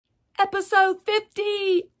episode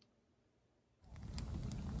 50.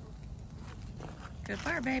 Good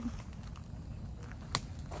fire, babe.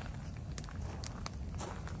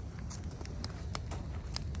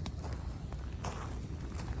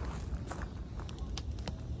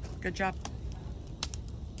 Good job.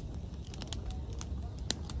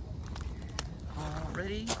 All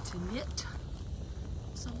ready to knit.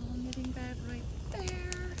 There's a little knitting bed right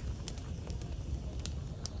there.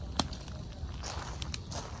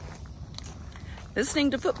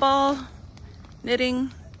 Listening to football,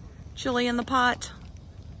 knitting, chili in the pot.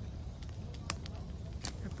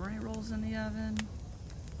 Pepperoni rolls in the oven.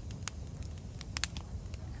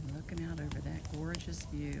 And looking out over that gorgeous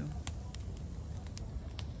view.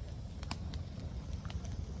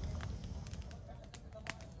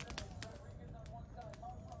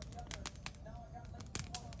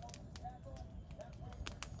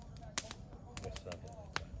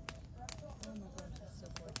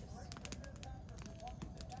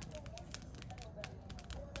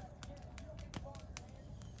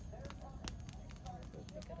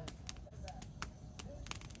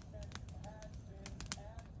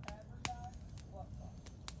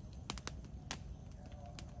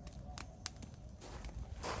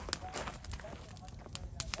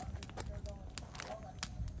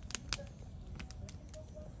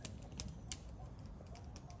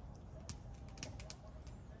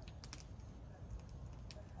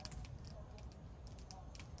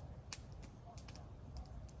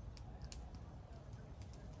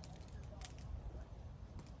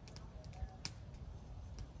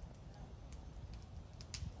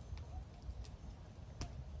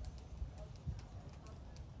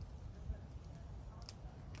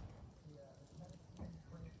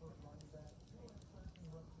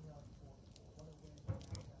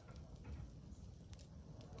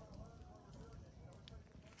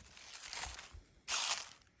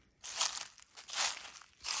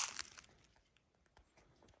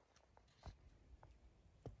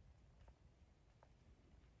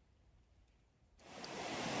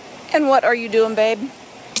 And what are you doing, babe? I'm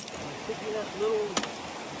picking up little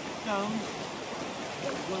stones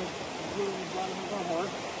that we're going to glue in the bottom of our heart.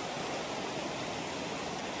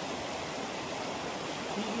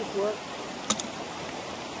 Tedious work.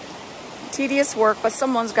 Tedious work, but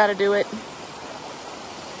someone's got to do it.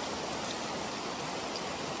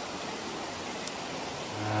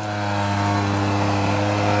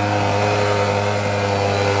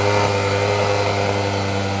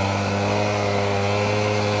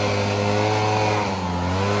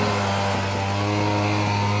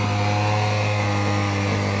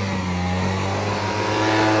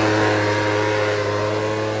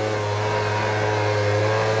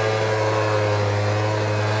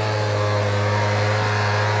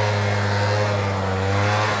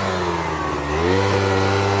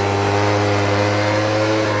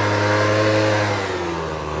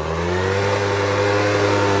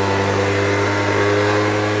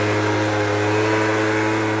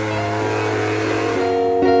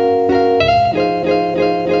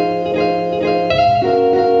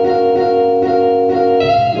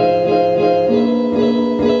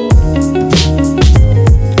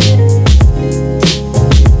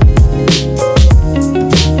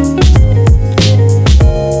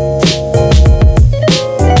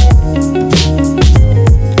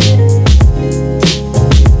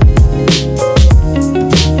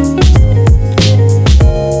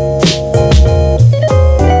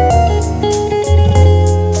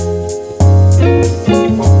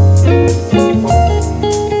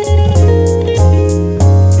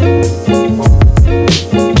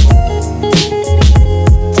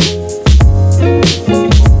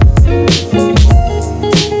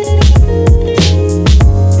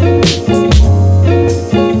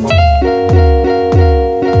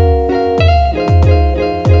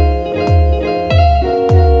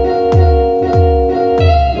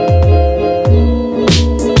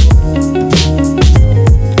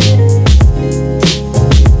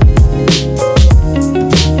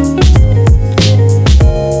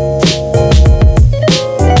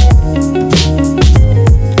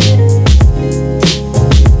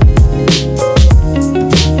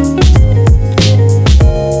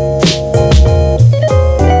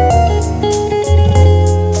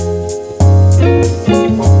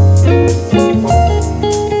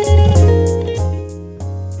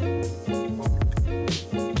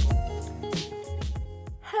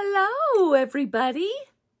 everybody.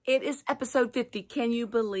 It is episode 50. Can you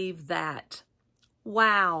believe that?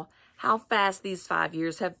 Wow, how fast these 5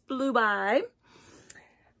 years have flew by.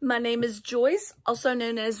 My name is Joyce, also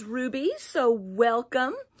known as Ruby, so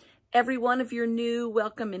welcome. Everyone, if you're new,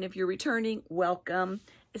 welcome, and if you're returning, welcome.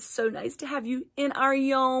 It's so nice to have you in our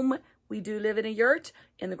home. We do live in a yurt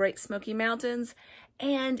in the Great Smoky Mountains,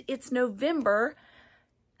 and it's November,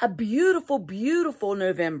 a beautiful, beautiful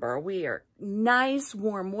November. We are nice,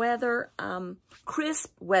 warm weather,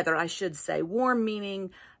 crisp weather, I should say. Warm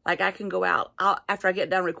meaning like I can go out. After I get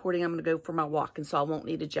done recording, I'm going to go for my walk, and so I won't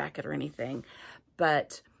need a jacket or anything.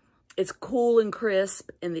 But it's cool and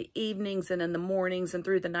crisp in the evenings and in the mornings, and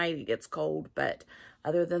through the night it gets cold. But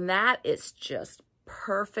other than that, it's just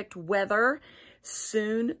perfect weather.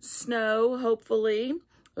 Soon snow, hopefully.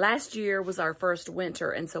 Last year was our first winter,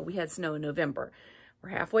 and so we had snow in November. We're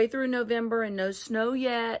halfway through November and no snow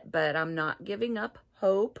yet, but I'm not giving up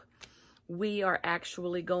hope. We are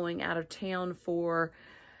actually going out of town for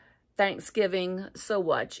Thanksgiving, so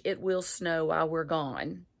watch. It will snow while we're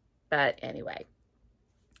gone. But anyway,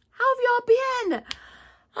 how have y'all been?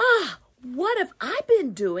 What have I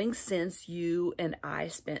been doing since you and I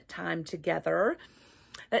spent time together?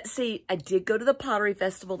 Let's see, I did go to the pottery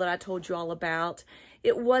festival that I told you all about.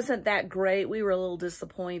 It wasn't that great. We were a little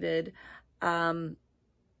disappointed. I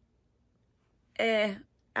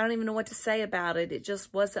don't even know what to say about it. It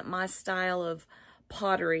just wasn't my style of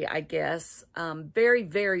pottery, I guess. Very,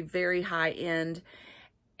 very, very high end.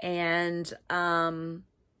 And, I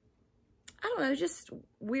don't know, just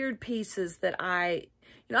weird pieces that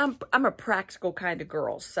I'm a practical kind of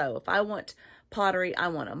girl. So if I want pottery, I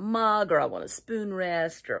want a mug, or I want a spoon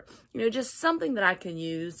rest, or, just something that I can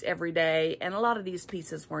use every day. And a lot of these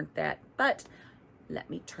pieces weren't that. But let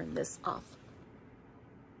me turn this off.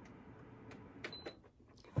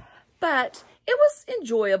 But it was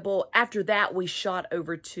enjoyable. After that, we shot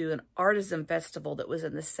over to an artisan festival that was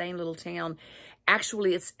in the same little town.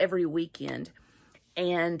 Actually, it's every weekend.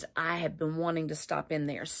 And I have been wanting to stop in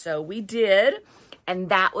there. So we did. And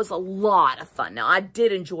that was a lot of fun. Now, I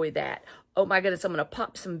did enjoy that. Oh my goodness, I'm going to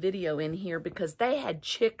pop some video in here because they had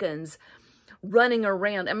chickens running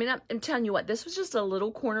around. I mean, I'm telling you what, this was just a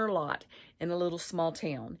little corner lot in a little small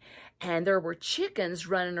town. And there were chickens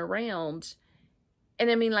running around. And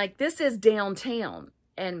I mean, like, this is downtown.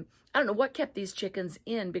 And I don't know what kept these chickens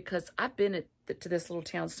in, because I've been to this little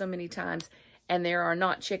town so many times, and there are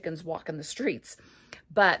not chickens walking the streets.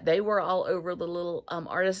 But they were all over the little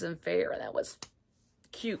artisan fair. And that was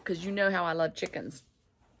cute, because you know how I love chickens.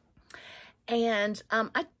 And I'm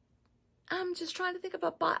just trying to think of I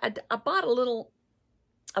bought a little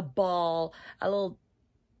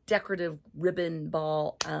decorative ribbon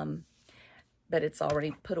ball, but it's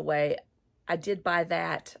already put away. I did buy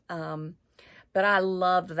that, but I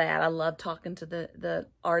loved that. I loved talking to the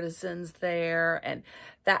artisans there, and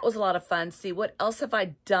that was a lot of fun. See, what else have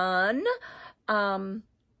I done?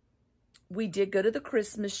 We did go to the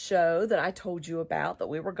Christmas show that I told you about, that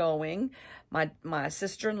we were going. My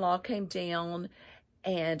sister-in-law came down,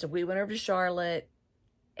 and we went over to Charlotte,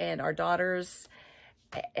 and our daughters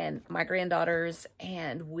and my granddaughters,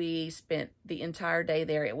 and we spent the entire day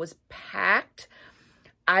there. It was packed.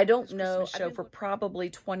 I don't know, show for probably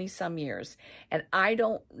 20-some years, and I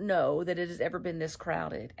don't know that it has ever been this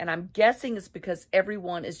crowded. And I'm guessing it's because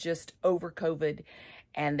everyone is just over COVID,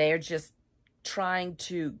 and they're just trying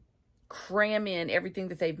to cram in everything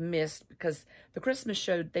that they've missed, because the Christmas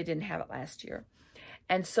show, they didn't have it last year.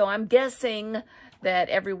 And so I'm guessing that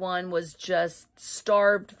everyone was just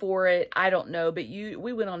starved for it. I don't know, but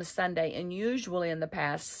we went on a Sunday, and usually in the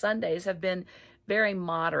past, Sundays have been very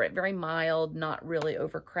moderate, very mild, not really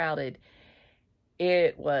overcrowded.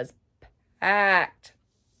 It was packed,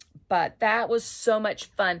 but that was so much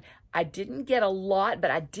fun. I didn't get a lot,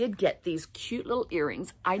 but I did get these cute little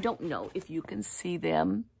earrings. I don't know if you can see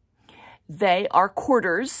them. They are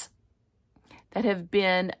quarters that have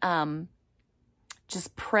been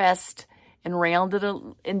just pressed and rounded,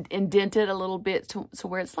 indented a little bit to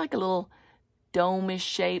where it's like a little dome-ish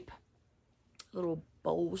shape, a little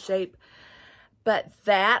bowl shape. But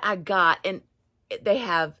that I got, and they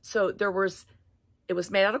have, so it was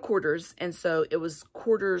made out of quarters, and so it was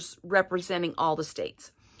quarters representing all the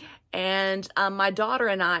states. And my daughter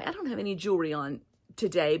and I don't have any jewelry on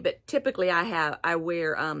today, but typically I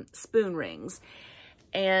wear spoon rings.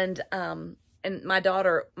 And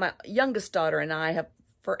my youngest daughter and I have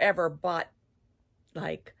forever bought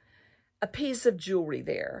like a piece of jewelry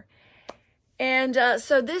there. And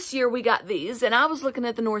so this year we got these, and I was looking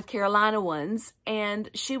at the North Carolina ones, and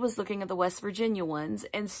she was looking at the West Virginia ones.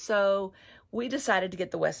 And so we decided to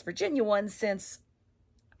get the West Virginia ones, since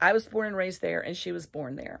I was born and raised there and she was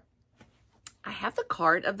born there. I have the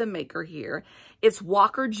card of the maker here. It's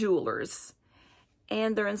Walker Jewelers,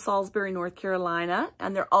 and they're in Salisbury, North Carolina,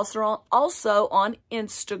 and they're also on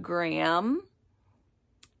Instagram.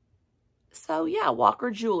 So yeah,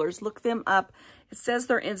 Walker Jewelers, look them up. It says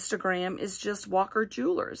their Instagram is just Walker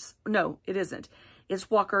Jewelers. No, it isn't. It's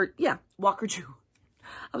Walker, yeah, Walker Jewelers.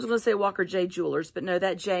 I was going to say Walker J Jewelers, but no,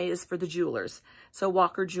 that J is for the jewelers. So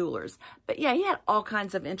Walker Jewelers. But yeah, he had all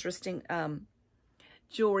kinds of interesting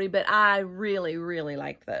jewelry, but I really, really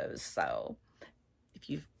like those. So if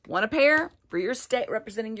you want a pair for your state,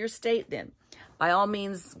 representing your state, then by all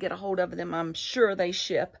means get a hold of them. I'm sure they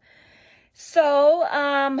ship. So,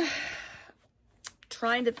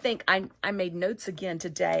 trying to think. I made notes again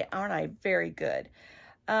today. Aren't I very good?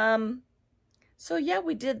 So yeah,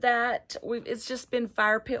 we did that. It's just been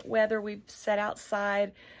fire pit weather. We've sat outside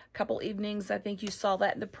a couple evenings. I think you saw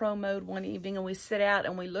that in the pro mode one evening, and we sit out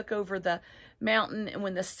and we look over the mountain, and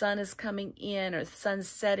when the sun is coming in or the sun's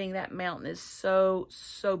setting, that mountain is so,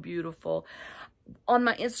 so beautiful. On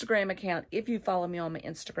my Instagram account, if you follow me on my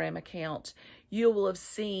Instagram account, you will have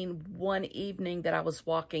seen one evening that I was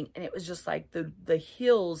walking, and it was just like the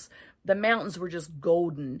hills, the mountains were just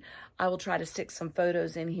golden. I will try to stick some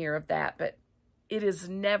photos in here of that, but it is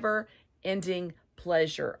never-ending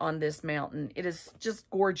pleasure on this mountain. It is just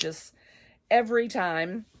gorgeous every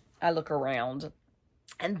time I look around.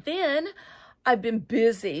 And then I've been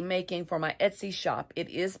busy making for my Etsy shop. It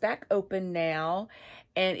is back open now,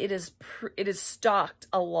 and it is stocked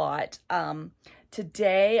a lot.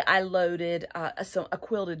 Today I loaded a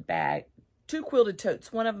quilted bag, 2 quilted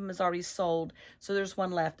totes. One of them is already sold, so there's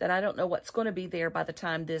one left, and I don't know what's going to be there by the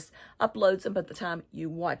time this uploads and by the time you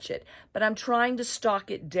watch it. But I'm trying to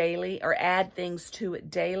stock it daily or add things to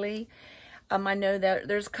it daily. I know that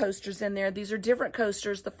there's coasters in there. These are different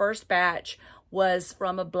coasters. The first batch was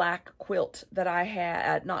from a black quilt that I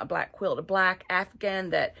had, not a black quilt, a black Afghan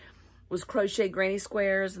that was crochet granny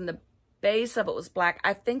squares, and the base of it was black.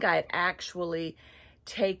 I think I had actually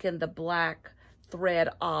taken the black thread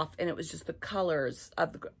off, and it was just the colors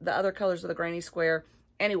of the other colors of the granny square.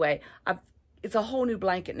 Anyway, it's a whole new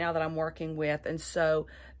blanket now that I'm working with, and so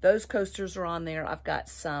those coasters are on there. I've got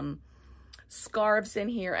some scarves in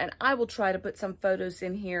here, and I will try to put some photos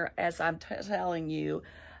in here as I'm telling you.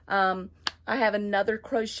 I have another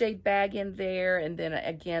crocheted bag in there, and then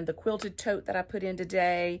again the quilted tote that I put in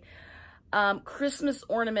today. Christmas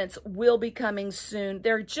ornaments will be coming soon.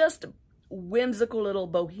 They're just whimsical little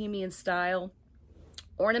bohemian style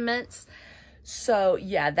ornaments. So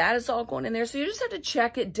yeah, that is all going in there. So you just have to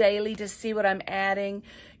check it daily to see what I'm adding.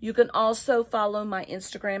 You can also follow my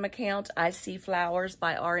Instagram account, I See Flowers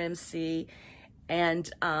by RMC, and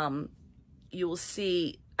you will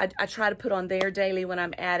see, I try to put on there daily when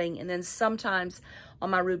I'm adding, and then sometimes on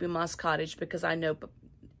my Ruby Moss Cottage, because I know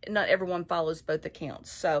not everyone follows both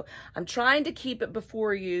accounts. So I'm trying to keep it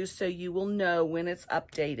before you so you will know when it's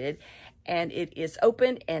updated. And it is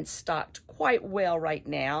open and stocked quite well right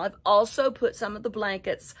now. I've also put some of the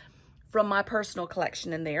blankets from my personal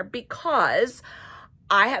collection in there because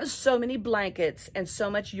I have so many blankets and so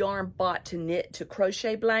much yarn bought to knit, to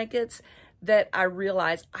crochet blankets, that I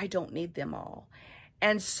realized I don't need them all.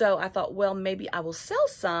 And so I thought, well, maybe I will sell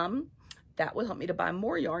some. That will help me to buy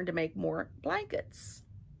more yarn to make more blankets.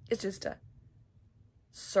 It's just a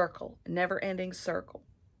circle, never-ending circle.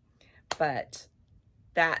 But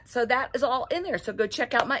so that is all in there. So go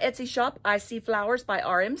check out my Etsy shop, I See Flowers by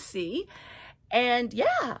RMC. And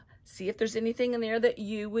yeah, see if there's anything in there that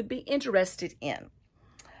you would be interested in.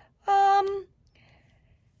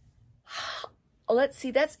 Let's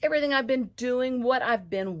see, that's everything I've been doing. What I've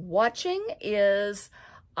been watching is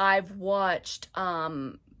I've watched,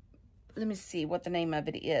 let me see what the name of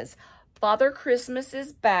it is. Father Christmas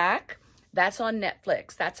is Back. That's on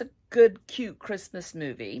Netflix. That's a good, cute Christmas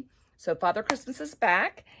movie. So Father Christmas is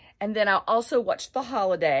Back. And then I'll also watch The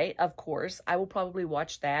Holiday, of course. I will probably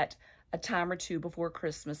watch that a time or two before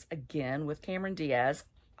Christmas again with Cameron Diaz.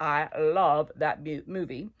 I love that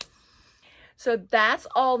movie. So that's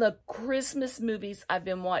all the Christmas movies I've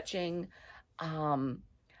been watching.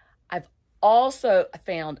 I've also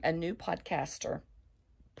found a new podcaster.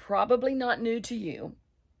 Probably not new to you,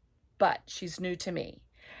 but she's new to me.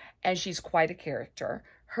 And she's quite a character.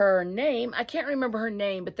 Her name, I can't remember her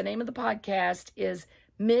name, but the name of the podcast is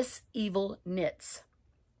Miss Evil Knits.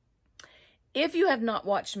 If you have not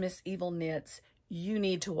watched Miss Evil Knits, you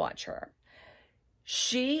need to watch her.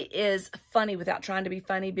 She is funny without trying to be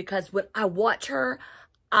funny, because when I watch her,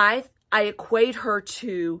 I equate her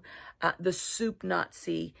to the soup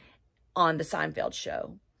Nazi on the Seinfeld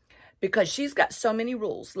show, because she's got so many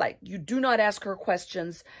rules. Like, you do not ask her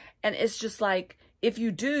questions, and it's just like, if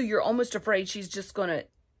you do, you're almost afraid she's just going to,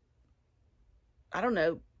 I don't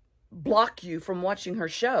know, block you from watching her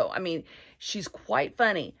show. I mean, she's quite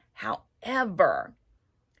funny. However,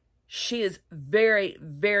 she is very,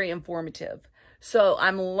 very informative. So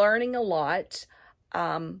I'm learning a lot.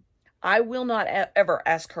 I will not ever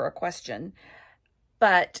ask her a question,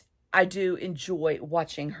 but I do enjoy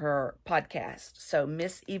watching her podcast. So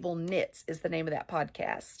Miss Evil Knits is the name of that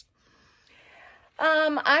podcast.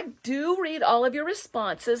 I do read all of your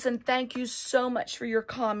responses, and thank you so much for your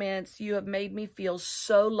comments. You have made me feel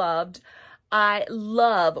so loved. I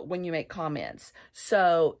love when you make comments.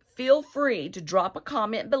 So feel free to drop a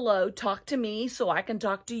comment below, talk to me so I can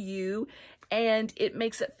talk to you, and it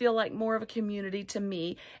makes it feel like more of a community to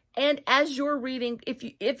me. And as you're reading,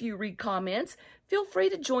 if you read comments, feel free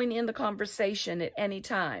to join in the conversation at any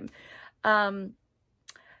time.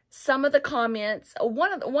 Some of the comments,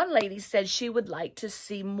 one lady said she would like to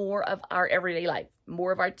see more of our everyday life,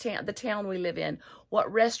 more of our the town we live in,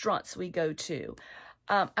 what restaurants we go to.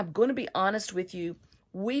 I'm going to be honest with you,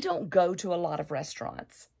 we don't go to a lot of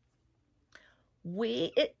restaurants.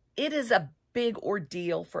 It is a big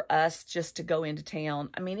ordeal for us just to go into town.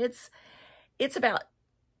 I mean, it's about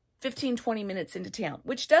 15, 20 minutes into town,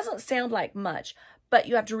 which doesn't sound like much, but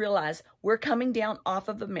you have to realize we're coming down off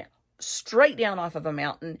of straight down off of a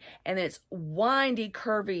mountain, and it's windy,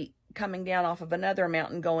 curvy, coming down off of another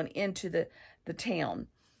mountain going into the town.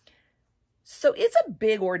 So it's a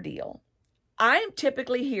big ordeal. I'm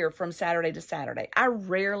typically here from Saturday to Saturday. I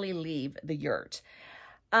rarely leave the yurt.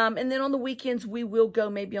 And then on the weekends, we will go,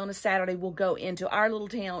 maybe on a Saturday, we'll go into our little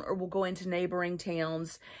town, or we'll go into neighboring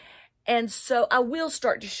towns. And so I will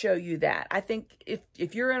start to show you that. I think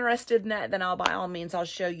if you're interested in that, then by all means, I'll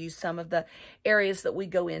show you some of the areas that we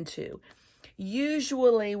go into.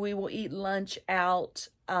 Usually we will eat lunch out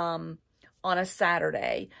on a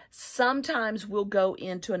Saturday. Sometimes we'll go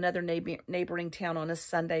into another neighboring town on a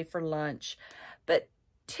Sunday for lunch. But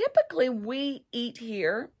typically we eat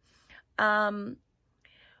here.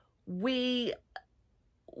 We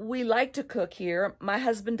like to cook here. My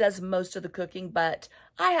husband does most of the cooking, but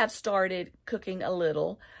I have started cooking a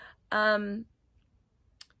little. And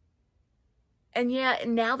yeah,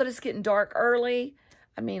 now that it's getting dark early,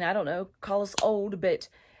 I mean, I don't know, call us old, but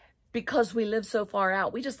because we live so far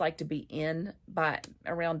out, we just like to be in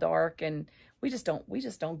around dark, and we just don't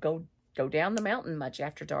go down the mountain much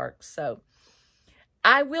after dark. So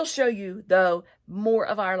I will show you, though, more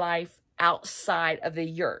of our life outside of the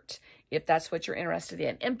yurt, if that's what you're interested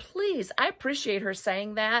in. And please, I appreciate her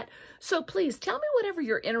saying that. So please tell me whatever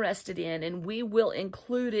you're interested in, and we will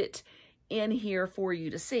include it in here for you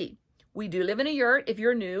to see. We do live in a yurt. If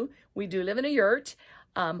you're new, we do live in a yurt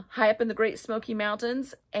high up in the Great Smoky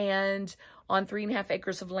Mountains, and on 3.5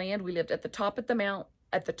 acres of land. We lived at the top of the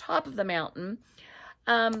mountain.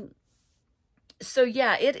 So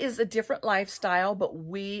yeah, it is a different lifestyle, but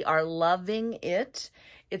we are loving it.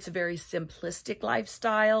 It's a very simplistic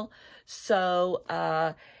lifestyle. So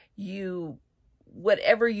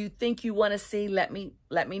whatever you think you want to see, let me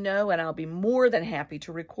know, and I'll be more than happy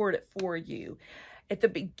to record it for you. At the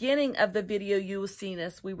beginning of the video, you will see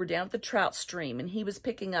us. We were down at the trout stream, and he was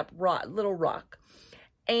picking up little rock.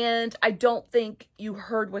 And I don't think you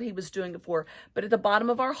heard what he was doing before, but at the bottom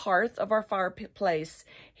of our hearth, of our fireplace,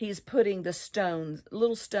 he's putting the stones,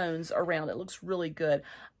 little stones around. It looks really good.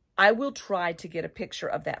 I will try to get a picture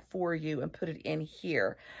of that for you and put it in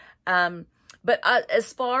here. But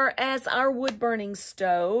as far as our wood-burning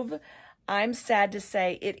stove, I'm sad to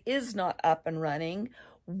say it is not up and running.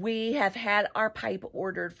 We have had our pipe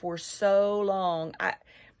ordered for so long.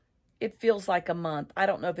 It feels like a month. I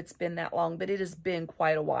don't know if it's been that long, but it has been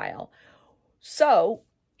quite a while. So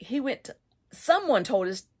someone told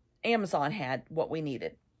us Amazon had what we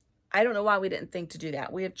needed. I don't know why we didn't think to do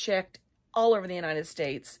that. We have checked all over the United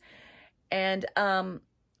States. And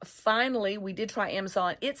finally, we did try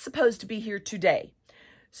Amazon. It's supposed to be here today.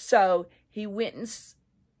 So he went and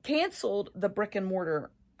canceled the brick and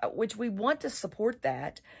mortar, which we want to support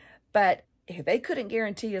that, but they couldn't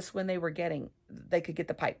guarantee us when they could get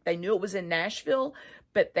the pipe. They knew it was in Nashville,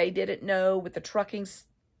 but they didn't know with the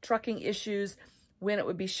trucking issues when it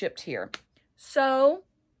would be shipped here. So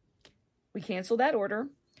we canceled that order,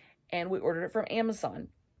 and we ordered it from Amazon.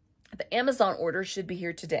 The Amazon order should be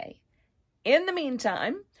here today. In the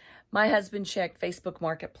meantime, my husband checked Facebook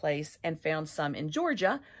Marketplace and found some in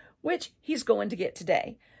Georgia, which he's going to get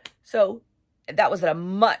today. So that was at a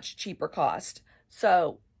much cheaper cost.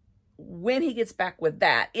 So when he gets back with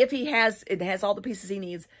that, if it has all the pieces he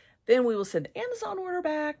needs, then we will send the Amazon order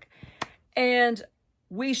back, and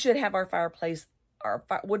we should have our fireplace, our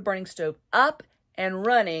wood-burning stove up and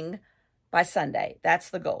running by Sunday. That's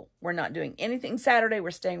the goal. We're not doing anything Saturday.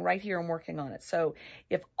 We're staying right here and working on it. So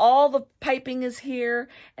if all the piping is here,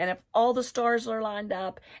 and if all the stars are lined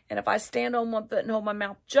up, and if I stand on one foot and hold my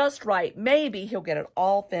mouth just right, maybe he'll get it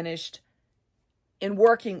all finished in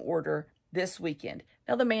working order this weekend.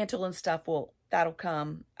 Now the mantle and stuff that'll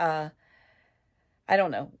come. I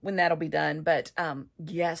don't know when that'll be done, but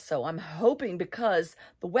yes, so I'm hoping, because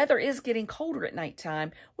the weather is getting colder at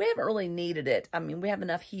nighttime, we haven't really needed it. I mean, we have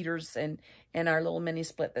enough heaters and our little mini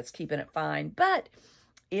split that's keeping it fine. But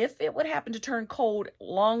if it would happen to turn cold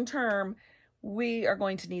long term, we are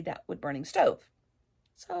going to need that wood burning stove.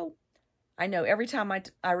 So I know every time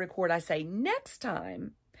I record, I say next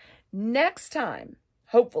time,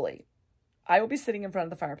 hopefully, I will be sitting in front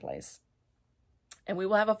of the fireplace, and we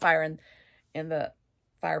will have a fire in the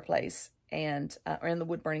fireplace and or in the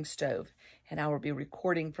wood burning stove, and I will be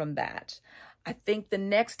recording from that. I think the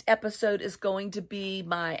next episode is going to be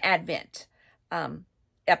my Advent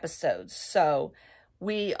episodes. So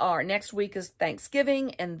next week is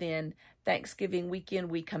Thanksgiving, and then Thanksgiving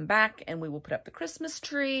weekend we come back and we will put up the Christmas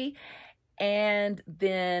tree, and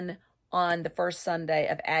then on the first Sunday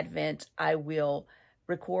of Advent I will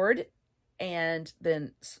record, and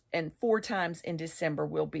 4 times in December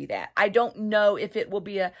will be that. I don't know if it will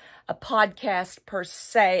be a podcast per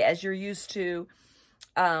se, as you're used to,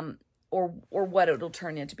 or what it'll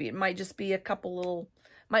turn into be. It might just be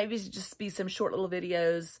just be some short little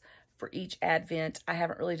videos for each Advent. I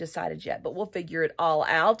haven't really decided yet, but we'll figure it all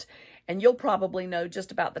out, and you'll probably know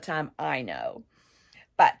just about the time I know.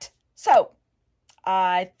 But, so,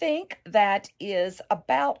 I think that is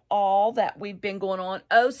about all that we've been going on.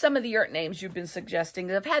 Oh, some of the yurt names you've been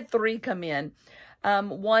suggesting. I've had 3 come in.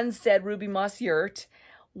 One said Ruby Moss Yurt.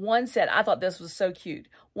 One said, I thought this was so cute.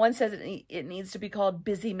 One says it needs to be called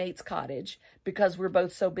Busy Mate's Cottage because we're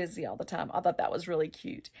both so busy all the time. I thought that was really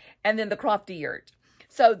cute. And then the Crofty Yurt.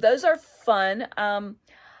 So those are fun.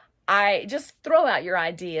 I just throw out your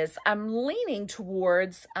ideas. I'm leaning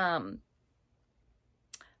towards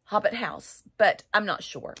Hobbit House, but I'm not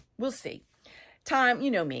sure. We'll see. Time,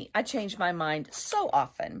 you know me. I change my mind so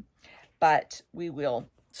often, but we'll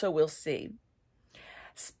see.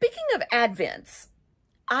 Speaking of Advents,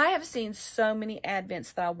 I have seen so many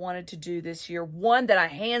Advents that I wanted to do this year. One that I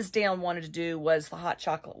hands down wanted to do was the hot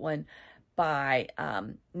chocolate one by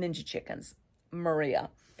Ninja Chickens, Maria.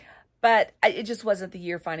 But it just wasn't the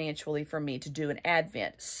year financially for me to do an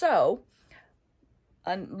Advent. So,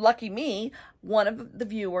 unlucky me, one of the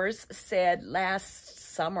viewers said last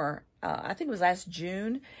summer, I think it was last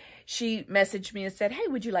June, she messaged me and said, hey,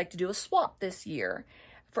 would you like to do a swap this year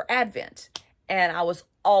for Advent? And I was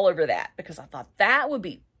all over that because I thought that would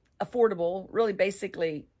be affordable, really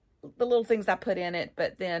basically the little things I put in it,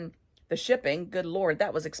 but then the shipping, good Lord,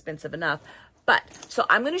 that was expensive enough. But, so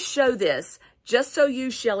I'm going to show this just so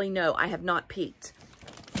you, Shelly, know I have not peeked.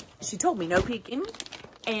 She told me no peeking.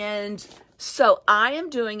 And so I am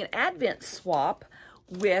doing an Advent swap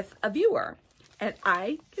with a viewer. And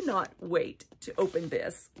I cannot wait to open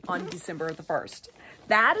this on December the 1st.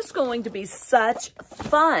 That is going to be such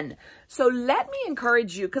fun. So let me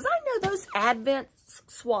encourage you, because I know those Advent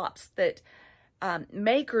swaps that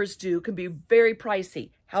makers do can be very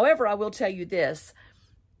pricey. However, I will tell you this.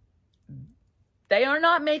 They are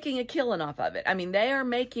not making a killing off of it. I mean, they are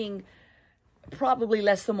making probably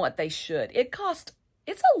less than what they should.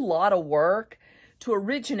 It's a lot of work to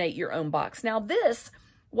originate your own box. Now this,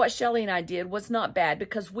 what Shelly and I did was not bad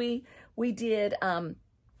because we did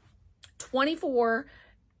 24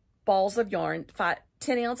 balls of yarn,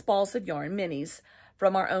 10-ounce balls of yarn, minis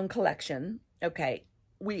from our own collection. Okay,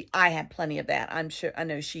 I had plenty of that. I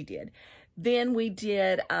know she did. Then we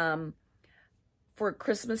did, for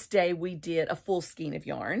Christmas Day, we did a full skein of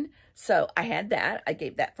yarn. So I had that. I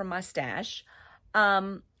gave that from my stash.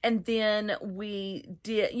 And then we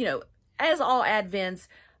did, you know, as all Advents,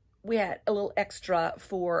 we had a little extra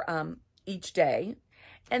for each day.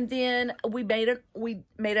 And then we made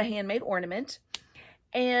a handmade ornament.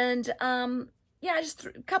 And yeah, just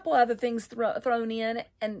a couple other things thrown in,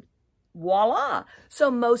 and voila.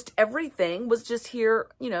 So most everything was just here,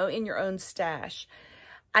 you know, in your own stash.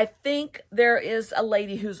 I think there is a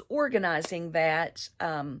lady who's organizing that.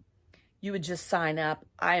 You would just sign up.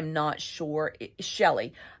 I am not sure.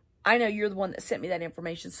 Shelly, I know you're the one that sent me that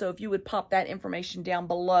information. So if you would pop that information down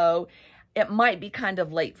below, it might be kind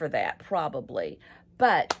of late for that, probably.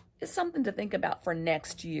 But it's something to think about for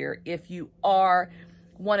next year if you are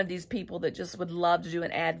one of these people that just would love to do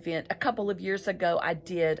an Advent. A couple of years ago, I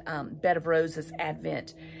did Bed of Roses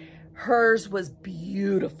Advent. Hers was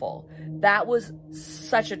beautiful. That was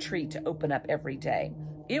such a treat to open up every day.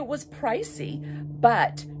 It was pricey,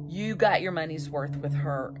 but you got your money's worth with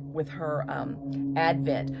her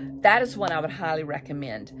Advent. That is one I would highly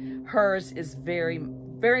recommend. Hers is very,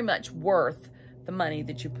 very much worth the money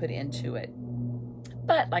that you put into it.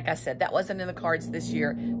 But like I said, that wasn't in the cards this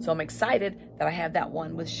year. So I'm excited that I have that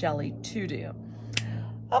one with Shelly to do.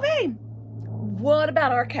 Okay, what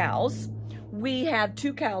about our KALS? We have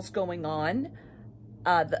 2 KALS going on.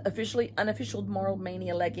 The officially unofficial Marl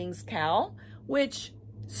Mania leggings KAL, which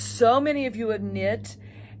so many of you have knit,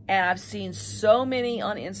 and I've seen so many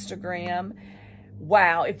on Instagram.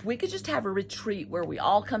 Wow, if we could just have a retreat where we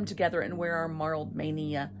all come together and wear our Marl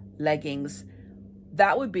Mania leggings,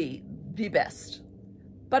 that would be the best.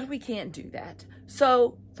 But we can't do that.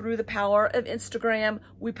 So through the power of Instagram,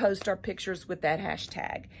 we post our pictures with that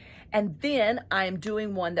hashtag. And then I am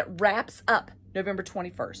doing one that wraps up November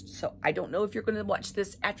 21st. So I don't know if you're going to watch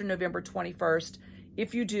this after November 21st.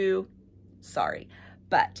 If you do, sorry.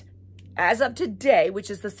 But as of today, which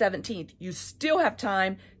is the 17th, you still have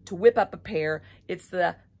time to whip up a pair. It's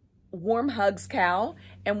the Warm Hugs KAL,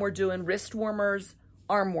 and we're doing wrist warmers,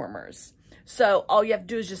 arm warmers. So all you have to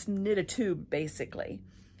do is just knit a tube, basically,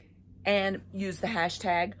 and use the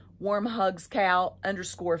hashtag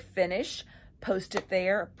warmhugsKAL_finish. Post it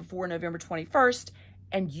there before November 21st,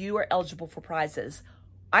 and you are eligible for prizes.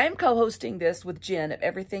 I am co-hosting this with Jen of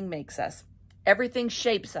Everything Makes Us. Everything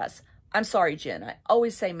Shapes Us. I'm sorry, Jen. I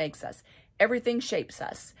always say makes us. Everything Shapes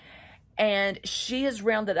Us. And she has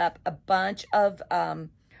rounded up a bunch of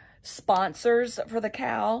sponsors for the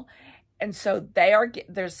KAL. And so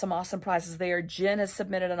there's some awesome prizes there. Jen has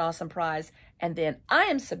submitted an awesome prize. And then I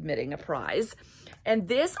am submitting a prize. And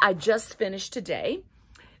this I just finished today.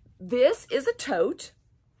 This is a tote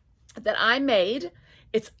that I made.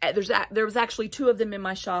 There was actually 2 of them in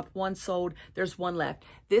my shop. One sold. There's one left.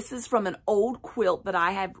 This is from an old quilt that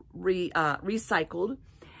I have recycled.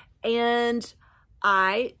 And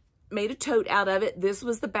I made a tote out of it. This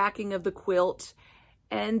was the backing of the quilt.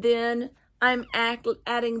 And then I'm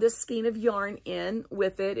adding this skein of yarn in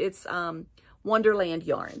with it. It's Wonderland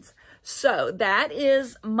yarns. So that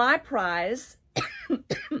is my prize.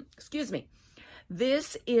 Excuse me.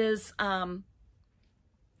 This is, oh,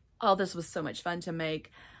 this was so much fun to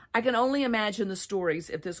make. I can only imagine the stories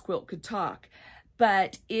if this quilt could talk.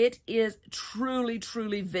 But it is truly,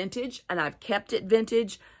 truly vintage, and I've kept it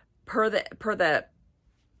vintage per the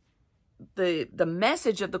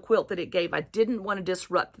message of the quilt that it gave. I didn't want to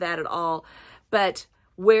disrupt that at all. But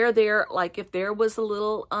where there, like if there was a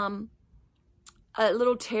little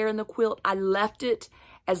tear in the quilt, I left it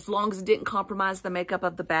as long as it didn't compromise the makeup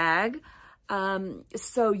of the bag.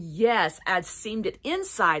 So yes, I seamed it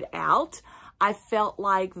inside out. I felt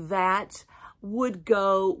like that would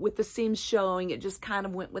go with the seams showing. It just kind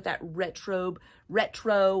of went with that retro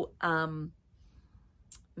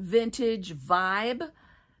vintage vibe.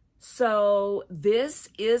 So this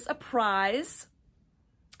is a prize,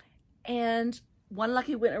 and one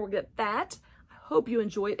lucky winner will get that. I hope you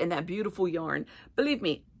enjoy it, and that beautiful yarn. Believe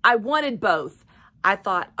me, I wanted both. I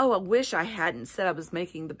thought, oh, I wish I hadn't said I was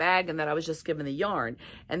making the bag and that I was just giving the yarn.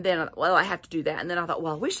 And then, well, I have to do that. And then I thought,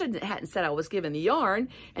 well, I wish I hadn't said I was giving the yarn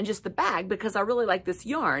and just the bag, because I really like this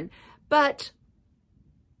yarn. But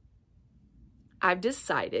I've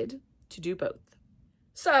decided to do both.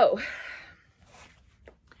 So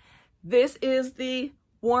this is the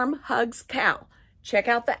Warm Hugs KAL. Check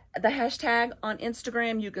out the hashtag on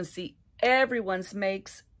Instagram. You can see everyone's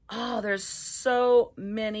makes. Oh, there's so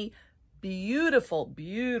many beautiful,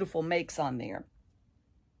 beautiful makes on there.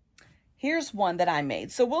 Here's one that I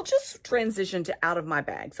made. So we'll just transition to out of my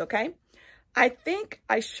bags, okay? I think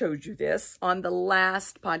I showed you this on the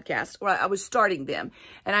last podcast, where I was starting them.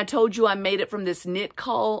 And I told you I made it from this Knit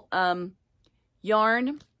Col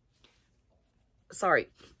yarn. Sorry,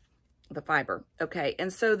 the fiber. Okay,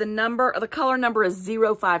 and so the color number is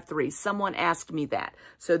 053. Someone asked me that.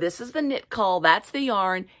 So this is the Knit Col. That's the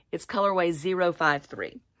yarn. It's colorway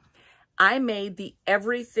 053. I made the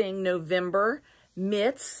Everything November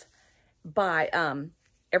mitts by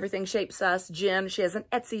Everything Shapes Us. Jen, she has an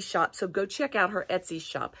Etsy shop, so go check out her Etsy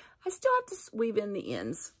shop. I still have to weave in the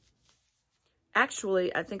ends.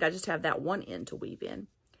 Actually, I think I just have that one end to weave in.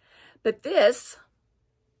 But this,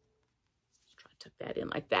 let's try to tuck that in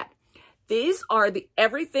like that. These are the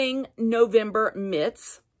Everything November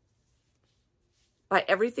mitts by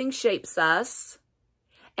Everything Shapes Us.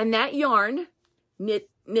 And that yarn, knit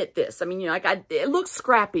this. I mean, you know, like it looks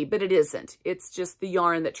scrappy, but it isn't. It's just the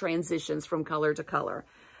yarn that transitions from color to color.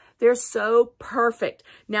 They're so perfect.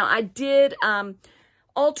 Now, I did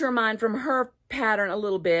alter mine from her pattern a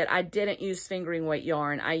little bit. I didn't use fingering weight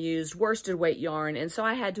yarn. I used worsted weight yarn, and so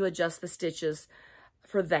I had to adjust the stitches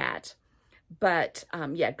for that. But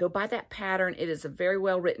yeah, go buy that pattern. It is a very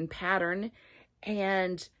well-written pattern,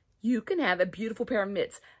 and you can have a beautiful pair of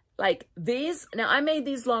mitts. Like these, now I made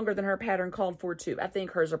these longer than her pattern called for too. I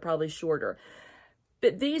think hers are probably shorter.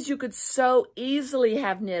 But these you could so easily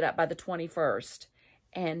have knit up by the 21st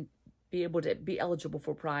and be able to be eligible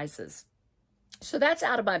for prizes. So that's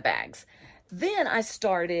out of my bags. Then I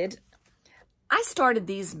started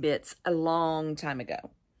these mitts a long time ago.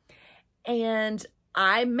 And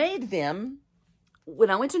I made them when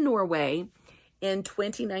I went to Norway in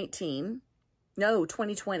 2020.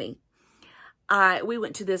 We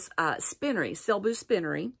went to this spinnery, Selbu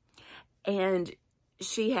Spinnerie, and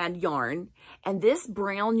she had yarn. And this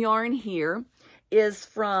brown yarn here is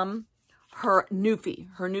from her Newfie,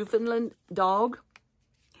 her Newfoundland dog.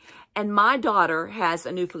 And my daughter has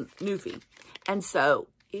a Newfie. And so,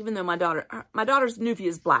 even though my daughter's Newfie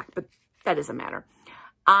is black, but that doesn't matter.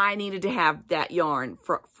 I needed to have that yarn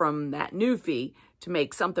from that Newfie to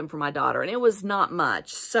make something for my daughter. And it was not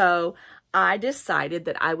much. So, I decided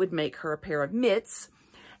that I would make her a pair of mitts.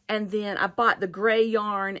 And then I bought the gray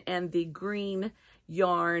yarn and the green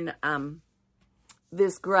yarn,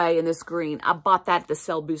 this gray and this green. I bought that at the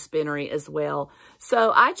Selbu Spinnerie as well.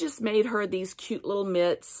 So I just made her these cute little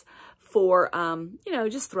mitts for, you know,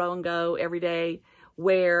 just throw and go every day.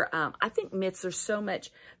 Where I think mitts are so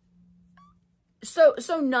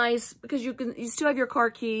nice because you still have your car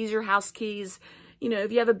keys, your house keys. You know,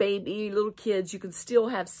 if you have a baby, little kids, you can still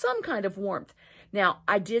have some kind of warmth. Now,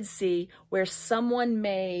 I did see where someone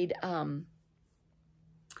made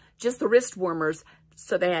just the wrist warmers.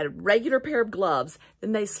 So they had a regular pair of gloves.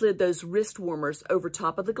 Then they slid those wrist warmers over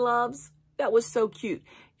top of the gloves. That was so cute.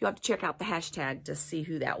 You'll have to check out the hashtag to see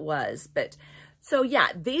who that was. But so yeah,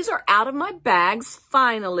 these are out of my bags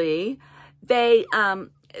finally. They,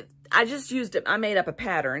 I just used it. I made up a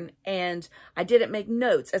pattern and I didn't make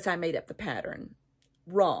notes as I made up the pattern.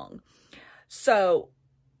 Wrong. So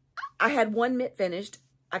I had one mitt finished.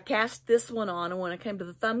 I cast this one on, and when I came to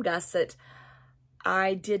the thumb gusset,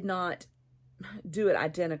 I did not do it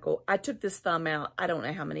identical. I took this thumb out, I don't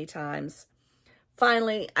know how many times.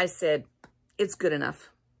 Finally, I said, it's good enough.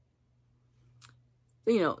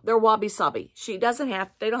 You know, they're wabi-sabi. They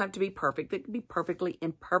don't have to be perfect. They can be perfectly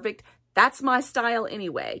imperfect. That's my style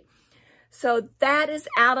anyway. So that is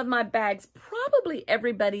out of my bags. Probably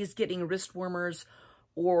everybody's getting wrist warmers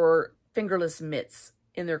or fingerless mitts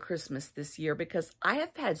in their Christmas this year because I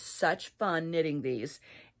have had such fun knitting these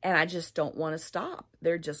and I just don't want to stop.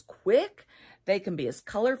 They're just quick. They can be as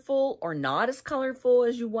colorful or not as colorful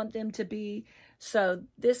as you want them to be. So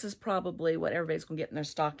this is probably what everybody's going to get in their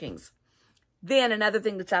stockings. Then another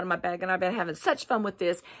thing that's out of my bag, and I've been having such fun with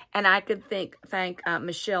this, and I could thank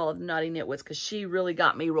Michelle of Naughty Knitwits because she really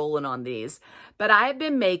got me rolling on these. But I have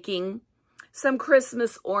been making some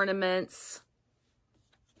Christmas ornaments.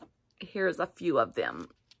 Here's a few of them.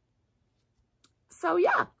 So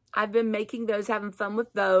yeah, I've been making those, having fun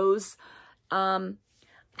with those.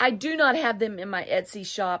 I do not have them in my Etsy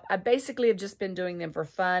shop. I basically have just been doing them for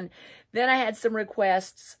fun. Then I had some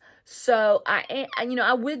requests. So I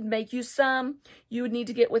would make you some. You would need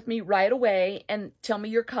to get with me right away and tell me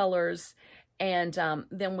your colors. And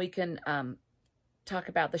then we can talk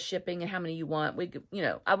about the shipping and how many you want.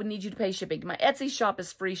 I would need you to pay shipping. My Etsy shop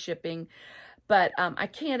is free shipping. But I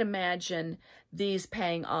can't imagine these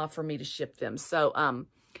paying off for me to ship them. So,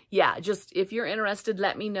 yeah, just if you're interested,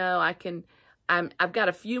 let me know. I've got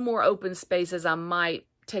a few more open spaces. I might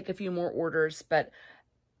take a few more orders, but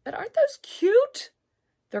aren't those cute?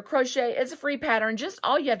 They're crochet. It's a free pattern. Just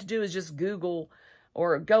all you have to do is just Google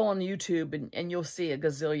or go on YouTube and you'll see a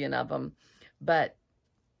gazillion of them. But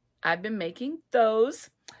I've been making those.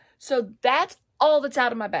 So that's all that's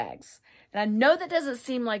out of my bags. And I know that doesn't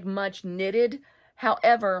seem like much knitted.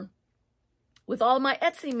 However, with all my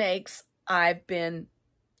Etsy makes, I've been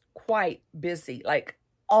quite busy. Like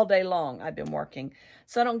all day long, I've been working.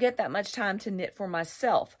 So I don't get that much time to knit for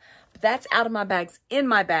myself. But that's out of my bags, in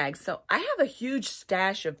my bags. So I have a huge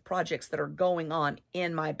stash of projects that are going on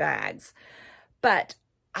in my bags. But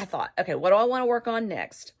I thought, okay, what do I want to work on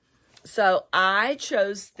next? So I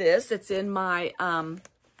chose this. It's in my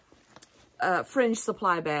fringe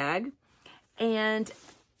supply bag. And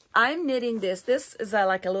I'm knitting this. This is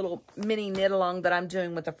like a little mini knit along that I'm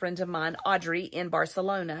doing with a friend of mine, Audrey, in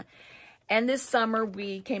Barcelona. And this summer,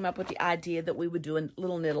 we came up with the idea that we would do a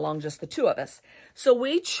little knit along, just the two of us. So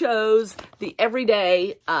we chose the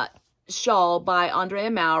Everyday Shawl by Andrea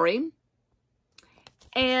Mowry.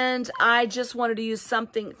 And I just wanted to use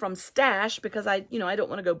something from Stash because I don't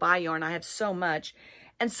want to go buy yarn. I have so much.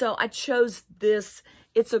 And so I chose this.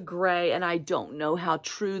 It's a gray, and I don't know how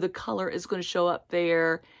true the color is going to show up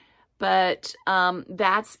there. But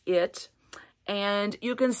that's it. And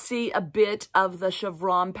you can see a bit of the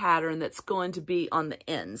chevron pattern that's going to be on the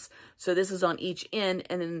ends. So this is on each end.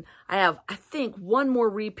 And then I have, I think, one more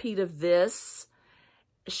repeat of this.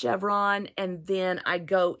 chevron, and then I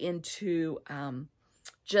go into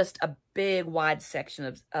just a big wide section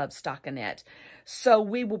of stockinette. So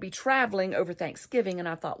we will be traveling over Thanksgiving, and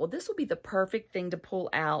I thought, well, this will be the perfect thing to pull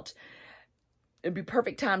out. It'd be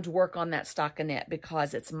perfect time to work on that stockinette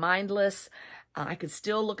because it's mindless. I could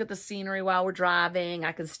still look at the scenery while we're driving.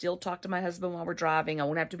 I can still talk to my husband while we're driving. I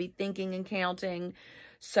won't have to be thinking and counting.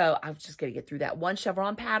 So I'm just going to get through that one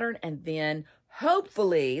chevron pattern, and then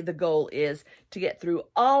hopefully the goal is to get through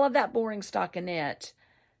all of that boring stockinette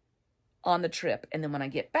on the trip. And then when I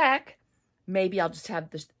get back, maybe I'll just have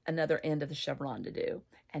another end of the chevron to do.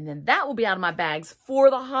 And then that will be out of my bags for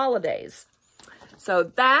the holidays.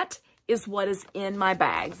 So that is what is in my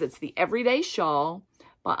bags. It's the Everyday Shawl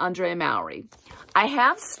by Andrea Mowry. I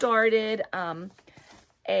have started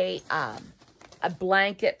a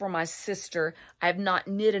blanket for my sister. I have not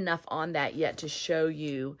knit enough on that yet to show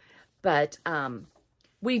you, but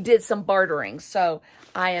we did some bartering. So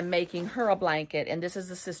I am making her a blanket, and this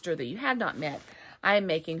is a sister that you have not met. I am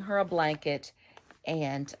making her a blanket,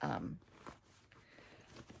 and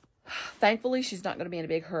thankfully she's not going to be in a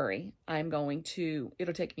big hurry.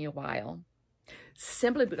 It'll take me a while,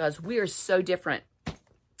 simply because we are so different.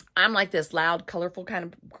 I'm like this loud, colorful kind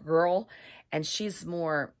of girl, and she's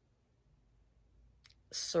more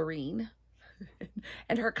serene.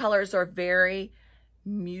 And her colors are very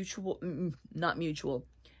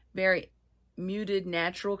very muted,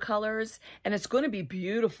 natural colors. And it's going to be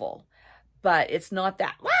beautiful, but it's not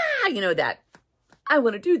that, that I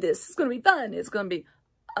want to do this. It's going to be fun. It's going to be,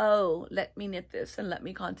 oh, let me knit this and let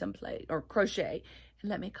me contemplate, or crochet and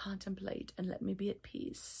let me contemplate and let me be at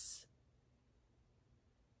peace.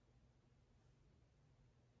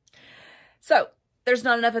 So there's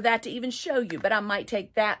not enough of that to even show you, but I might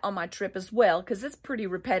take that on my trip as well because it's pretty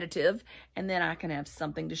repetitive, and then I can have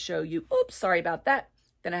something to show you. Oops, sorry about that.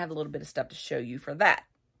 Then I have a little bit of stuff to show you for that.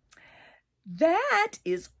 That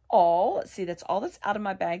is all. Let's see, that's all that's out of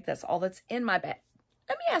my bag. That's all that's in my bag.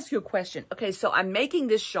 Let me ask you a question. Okay, so I'm making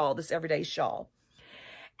this shawl, this Everyday Shawl,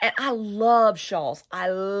 and I love shawls. I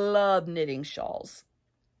love knitting shawls.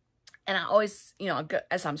 And I always,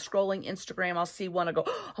 as I'm scrolling Instagram, I'll see one, I go,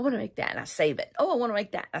 oh, I want to make that, and I save it. Oh, I want to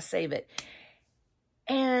make that, and I save it.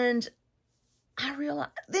 And I realized,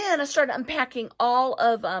 then I started unpacking all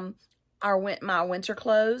of my winter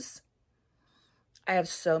clothes. I have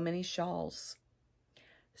so many shawls.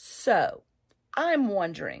 So I'm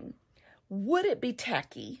wondering, would it be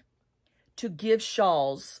tacky to give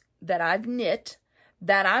shawls that I've knit,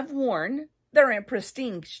 that I've worn, they're in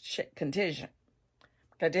pristine condition.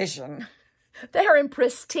 They're in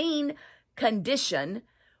pristine condition.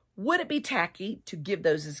 Would it be tacky to give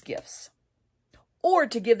those as gifts or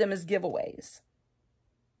to give them as giveaways?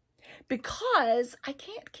 Because I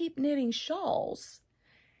can't keep knitting shawls,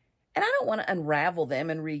 and I don't want to unravel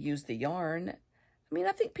them and reuse the yarn. I mean,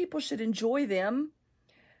 I think people should enjoy them,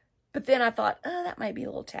 but then I thought, oh, that might be a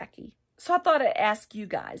little tacky. So I thought I'd ask you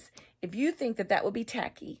guys if you think that that would be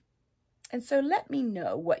tacky. And so let me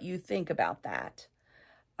know what you think about that.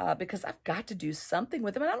 Because I've got to do something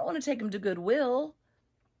with them, and I don't want to take them to Goodwill.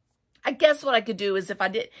 I guess what I could do is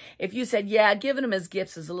if you said, yeah, giving them as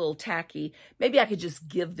gifts is a little tacky, maybe I could just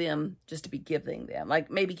give them, just to be giving them, like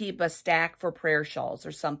maybe keep a stack for prayer shawls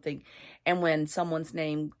or something. And when someone's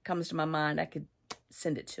name comes to my mind, I could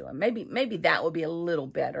send it to them. Maybe that would be a little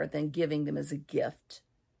better than giving them as a gift.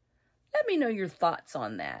 Let me know your thoughts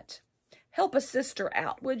on that. Help a sister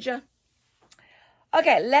out, would you?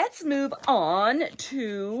 Okay, let's move on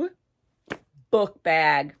to book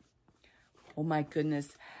bag. Oh my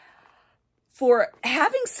goodness. For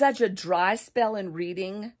having such a dry spell in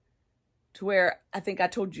reading, to where I think I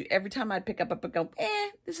told you every time I'd pick up a book, go,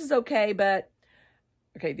 this is okay, but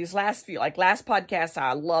okay, these last few, like last podcast,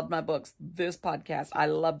 I loved my books. This podcast, I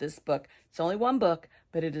love this book. It's only one book,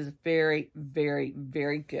 but it is very, very,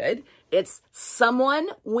 very good. It's Someone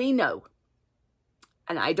We Know.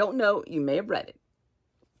 And I don't know, you may have read it.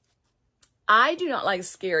 I do not like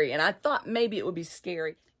scary, and I thought maybe it would be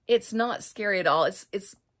scary. It's not scary at all.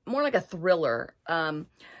 It's more like a thriller.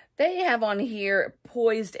 They have on here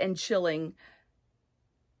poised and chilling.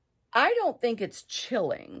 I don't think it's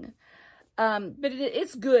chilling, but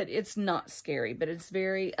it's good. It's not scary, but it's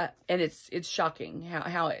very and it's shocking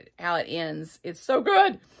how it ends. It's so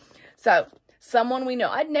good. So Someone We Know.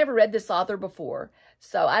 I'd never read this author before,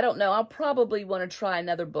 so I don't know. I'll probably want to try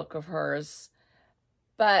another book of hers.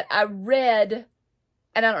 But I read,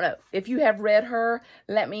 and I don't know, if you have read her,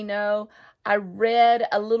 let me know. I read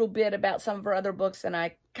a little bit about some of her other books, and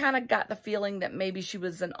I kind of got the feeling that maybe she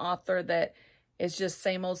was an author that is just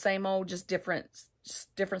same old, just different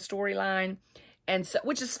storyline. And so,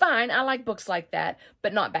 which is fine. I like books like that,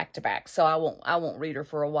 but not back to back. So I won't read her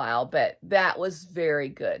for a while, but that was very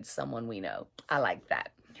good. Someone we know. I like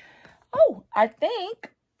that. Oh, I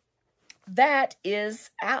think that is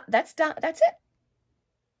out. That's done. That's it.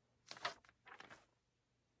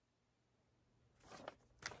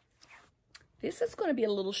 This is going to be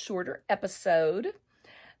a little shorter episode,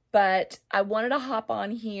 but I wanted to hop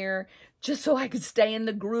on here just so I could stay in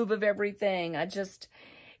the groove of everything. I just,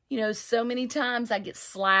 you know, so many times I get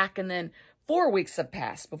slack and then 4 weeks have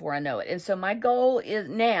passed before I know it. And so my goal is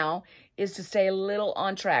now is to stay a little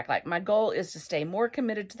on track. Like my goal is to stay more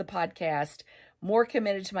committed to the podcast, more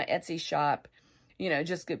committed to my Etsy shop, you know,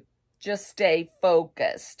 just stay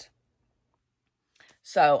focused.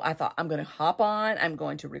 So I thought I'm going to hop on, I'm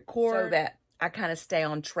going to record so that I kind of stay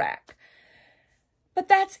on track. But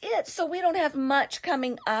that's it. So we don't have much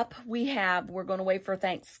coming up. We're going away for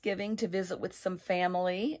Thanksgiving to visit with some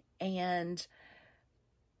family. And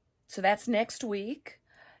so that's next week.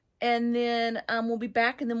 And then we'll be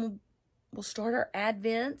back and then we'll start our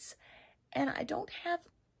Advents. And I don't have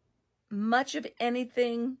much of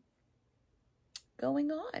anything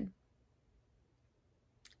going on.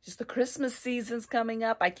 Just the Christmas season's coming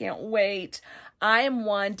up. I can't wait. I am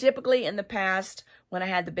one. Typically in the past, when I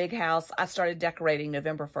had the big house, I started decorating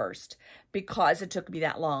November 1st because it took me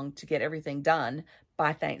that long to get everything done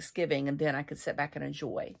by Thanksgiving, and then I could sit back and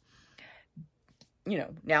enjoy. You know,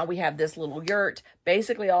 now we have this little yurt.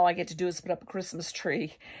 Basically, all I get to do is put up a Christmas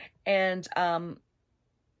tree and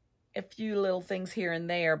a few little things here and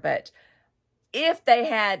there. But if they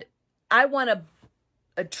had, I want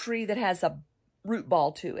a tree that has a root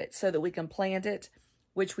ball to it so that we can plant it,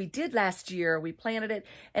 which we did last year. We planted it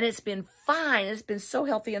and it's been fine. It's been so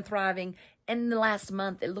healthy and thriving. And in the last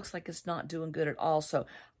month, it looks like it's not doing good at all. So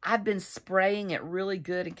I've been spraying it really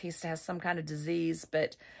good in case it has some kind of disease,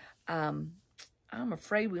 but I'm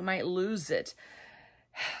afraid we might lose it.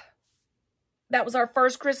 That was our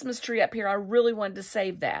first Christmas tree up here. I really wanted to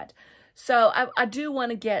save that. So I do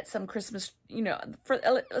want to get some Christmas, you know, for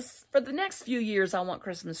the next few years, I want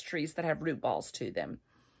Christmas trees that have root balls to them.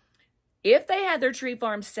 If they had their tree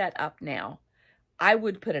farm set up now, I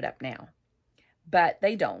would put it up now, but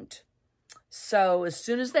they don't. So as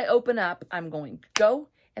soon as they open up, I'm going to go,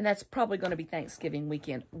 and that's probably going to be Thanksgiving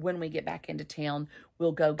weekend. When we get back into town,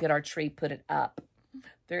 we'll go get our tree, put it up.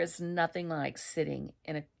 There is nothing like sitting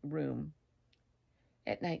in a room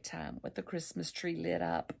at nighttime with the Christmas tree lit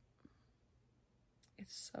up.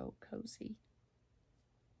 It's so cozy.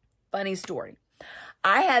 Funny story.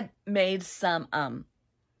 I had made some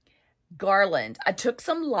garland. I took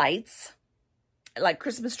some lights, like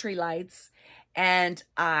Christmas tree lights, and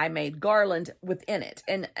I made garland within it.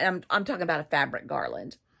 And I'm talking about a fabric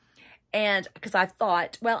garland. And because I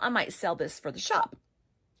thought, well, I might sell this for the shop.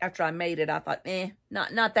 After I made it, I thought,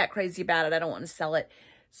 not that crazy about it. I don't want to sell it.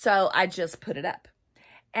 So I just put it up.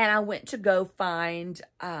 And I went to go find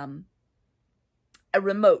a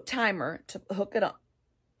remote timer to hook it up,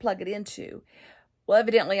 plug it into. Well,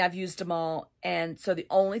 evidently I've used them all, and so the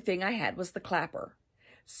only thing I had was the clapper.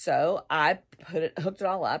 So I hooked it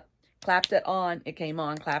all up, clapped it on, it came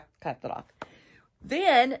on, clapped it off.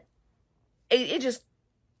 Then it just,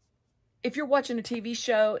 if you're watching a TV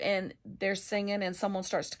show and they're singing and someone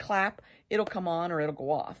starts to clap, it'll come on or it'll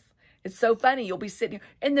go off. It's so funny. You'll be sitting here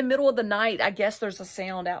in the middle of the night. I guess there's a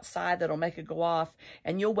sound outside that'll make it go off,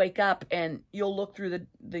 and you'll wake up and you'll look through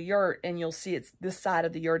the yurt and you'll see it's this side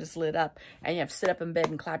of the yurt is lit up, and you have to sit up in bed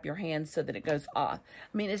and clap your hands so that it goes off.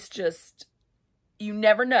 I mean, it's just, you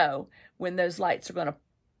never know when those lights are going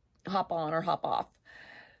to hop on or hop off.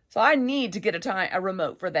 So I need to get a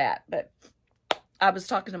remote for that. But I was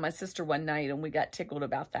talking to my sister one night and we got tickled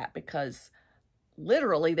about that because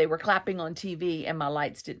literally they were clapping on TV and my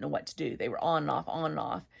lights didn't know what to do. They were on and off, on and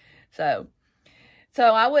off. So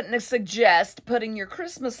I wouldn't suggest putting your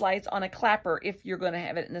Christmas lights on a clapper if you're going to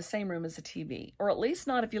have it in the same room as a TV, or at least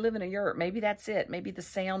not if you live in a yurt. Maybe that's it. Maybe the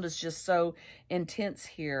sound is just so intense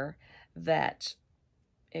here that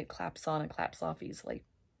it claps on and claps off easily.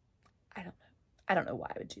 I don't know. I don't know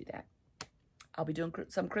why I would do that. I'll be doing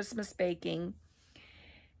some Christmas baking,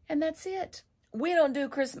 and that's it. We don't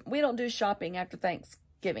do shopping after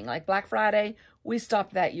Thanksgiving. Like Black Friday, we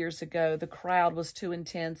stopped that years ago. The crowd was too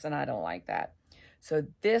intense, and I don't like that. So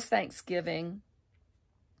this Thanksgiving,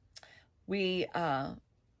 we are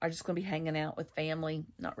just going to be hanging out with family,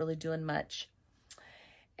 not really doing much,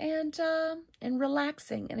 and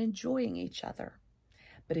relaxing and enjoying each other.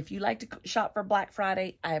 But if you like to shop for Black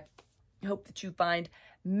Friday, I hope that you find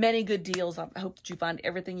many good deals. I hope that you find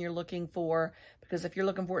everything you're looking for, because if you're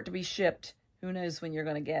looking for it to be shipped, who knows when you're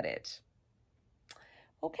going to get it.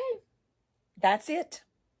 Okay. that's it.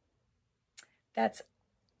 That's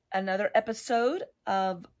another episode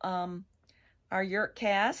of our Yurt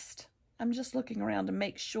cast. I'm just looking around to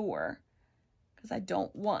make sure because I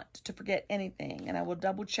don't want to forget anything, and I will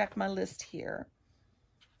double check my list here.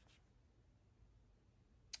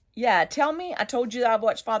 Yeah, tell me, I told you that I've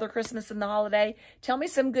watched Father Christmas and the Holiday. Tell me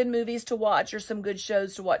some good movies to watch or some good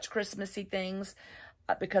shows to watch, Christmassy things,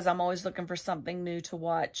 because I'm always looking for something new to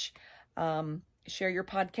watch. Share your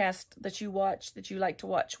podcast that you watch, that you like to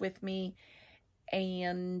watch with me.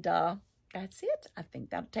 And that's it. I think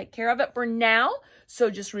that'll take care of it for now. So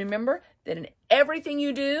just remember that in everything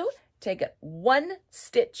you do, take it one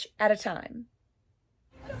stitch at a time.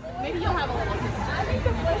 Maybe you'll have a little sister. I think the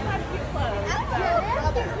boys have cute clothes.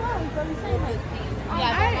 Yeah, they're clothes. I'm saying like pants.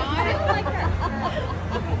 Yeah, I don't like that.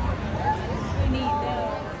 We need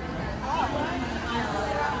those.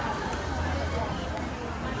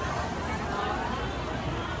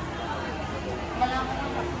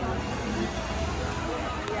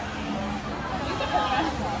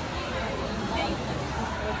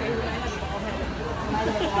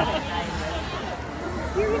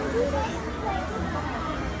 You're gonna do this?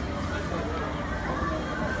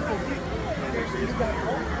 You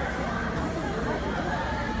got